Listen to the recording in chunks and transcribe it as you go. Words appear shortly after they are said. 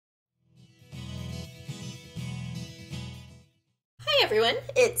everyone,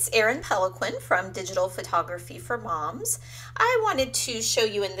 it's Erin Peliquin from Digital Photography for Moms. I wanted to show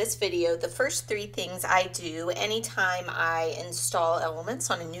you in this video the first 3 things I do anytime I install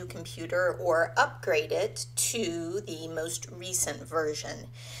Elements on a new computer or upgrade it to the most recent version.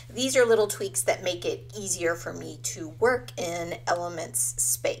 These are little tweaks that make it easier for me to work in Elements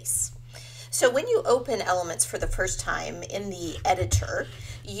space. So when you open Elements for the first time in the editor,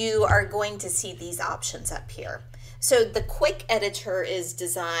 you are going to see these options up here. So the quick editor is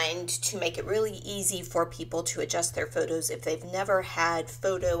designed to make it really easy for people to adjust their photos if they've never had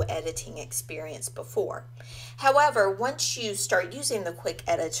photo editing experience before. However, once you start using the quick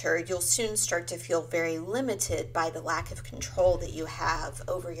editor, you'll soon start to feel very limited by the lack of control that you have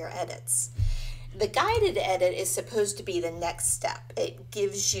over your edits. The guided edit is supposed to be the next step. It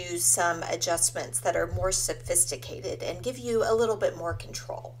gives you some adjustments that are more sophisticated and give you a little bit more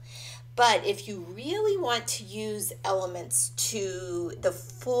control. But if you really want to use Elements to the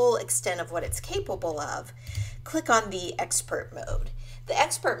full extent of what it's capable of, click on the Expert mode. The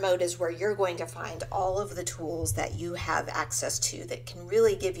Expert mode is where you're going to find all of the tools that you have access to that can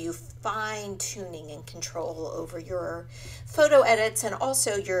really give you fine-tuning and control over your photo edits and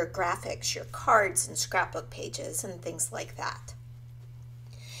also your graphics, your cards and scrapbook pages and things like that.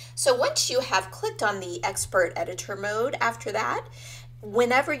 So once you have clicked on the Expert Editor mode, after that,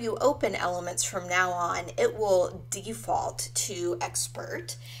 whenever you open Elements from now on, it will default to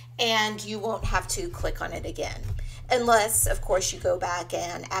Expert and you won't have to click on it again. Unless, of course, you go back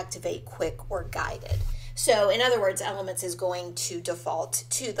and activate Quick or Guided. So, in other words, Elements is going to default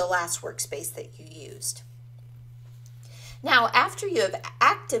to the last workspace that you used. Now, after you have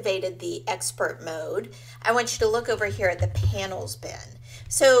activated the Expert mode, I want you to look over here at the Panels bin.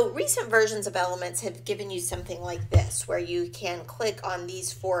 So, recent versions of Elements have given you something like this, where you can click on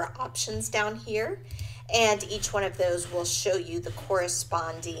these 4 options down here, and each one of those will show you the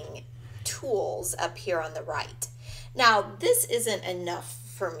corresponding tools up here on the right. Now, this isn't enough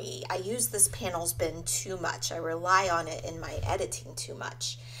for me. I use this Panels bin too much. I rely on it in my editing too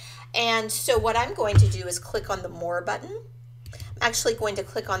much. And so what I'm going to do is click on the More button. I'm actually going to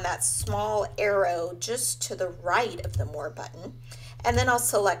click on that small arrow just to the right of the More button, and then I'll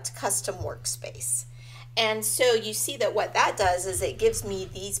select Custom Workspace. And so you see that what that does is it gives me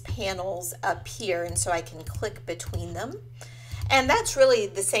these panels up here, and so I can click between them. And that's really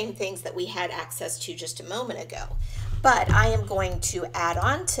the same things that we had access to just a moment ago. But I am going to add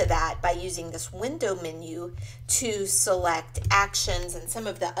on to that by using this window menu to select actions and some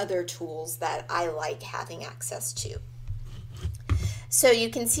of the other tools that I like having access to. So you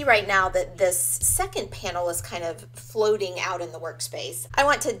can see right now that this second panel is kind of floating out in the workspace. I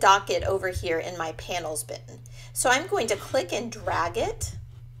want to dock it over here in my Panels bin. So I'm going to click and drag it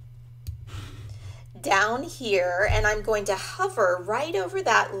down here, and I'm going to hover right over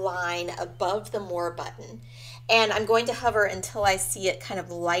that line above the More button, and I'm going to hover until I see it kind of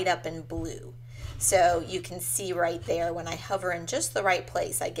light up in blue. So you can see right there when I hover in just the right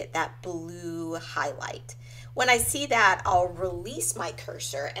place, I get that blue highlight. When I see that, I'll release my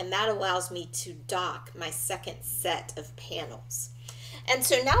cursor, and that allows me to dock my second set of panels. And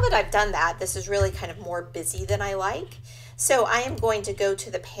so now that I've done that, this is really kind of more busy than I like. So I am going to go to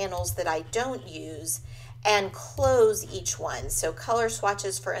the panels that I don't use and close each one. So color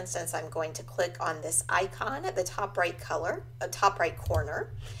swatches, for instance, I'm going to click on this icon at the top right corner,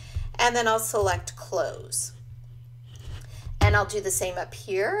 and then I'll select Close. And I'll do the same up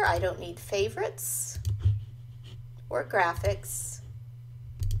here. I don't need favorites or graphics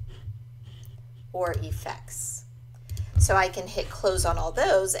or effects. So I can hit close on all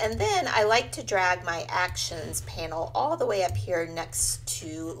those, and then I like to drag my actions panel all the way up here next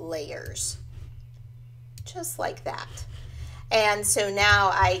to layers, just like that. And so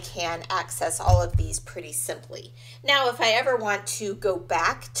now I can access all of these pretty simply. Now, if I ever want to go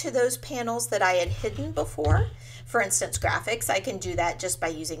back to those panels that I had hidden before, for instance, graphics, I can do that just by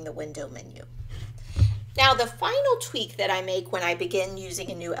using the window menu. Now, the final tweak that I make when I begin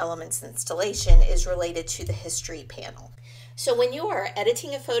using a new Elements installation is related to the History panel. So when you are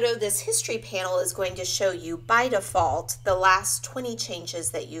editing a photo, this History panel is going to show you by default the last 20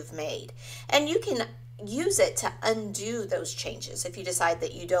 changes that you've made. And you can use it to undo those changes if you decide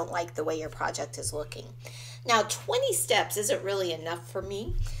that you don't like the way your project is looking. Now, 20 steps isn't really enough for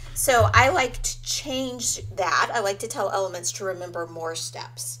me, so I like to change that. I like to tell Elements to remember more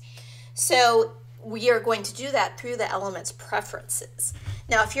steps. So we are going to do that through the Elements preferences.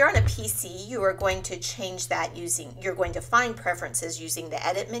 Now, if you're on a PC, you are going to change that you're going to find preferences using the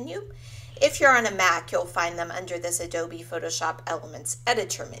Edit menu. If you're on a Mac, you'll find them under this Adobe Photoshop Elements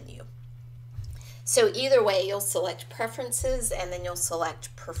Editor menu. So either way, you'll select Preferences and then you'll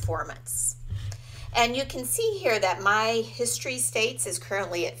select Performance. And you can see here that my history states is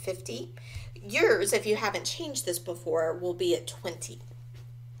currently at 50. Yours, if you haven't changed this before, will be at 20.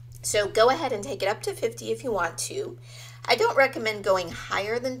 So go ahead and take it up to 50 if you want to. I don't recommend going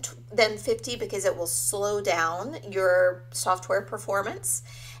higher than 50 because it will slow down your software performance.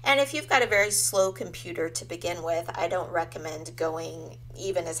 And if you've got a very slow computer to begin with, I don't recommend going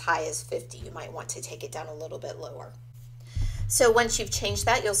even as high as 50. You might want to take it down a little bit lower. So once you've changed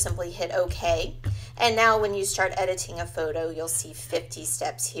that, you'll simply hit OK. And now when you start editing a photo, you'll see 50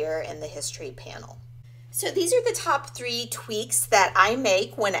 steps here in the history panel. So these are the top 3 tweaks that I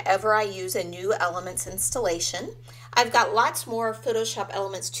make whenever I use a new Elements installation. I've got lots more Photoshop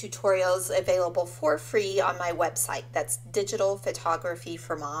Elements tutorials available for free on my website. That's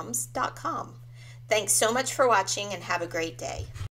digitalphotographyformoms.com. Thanks so much for watching and have a great day.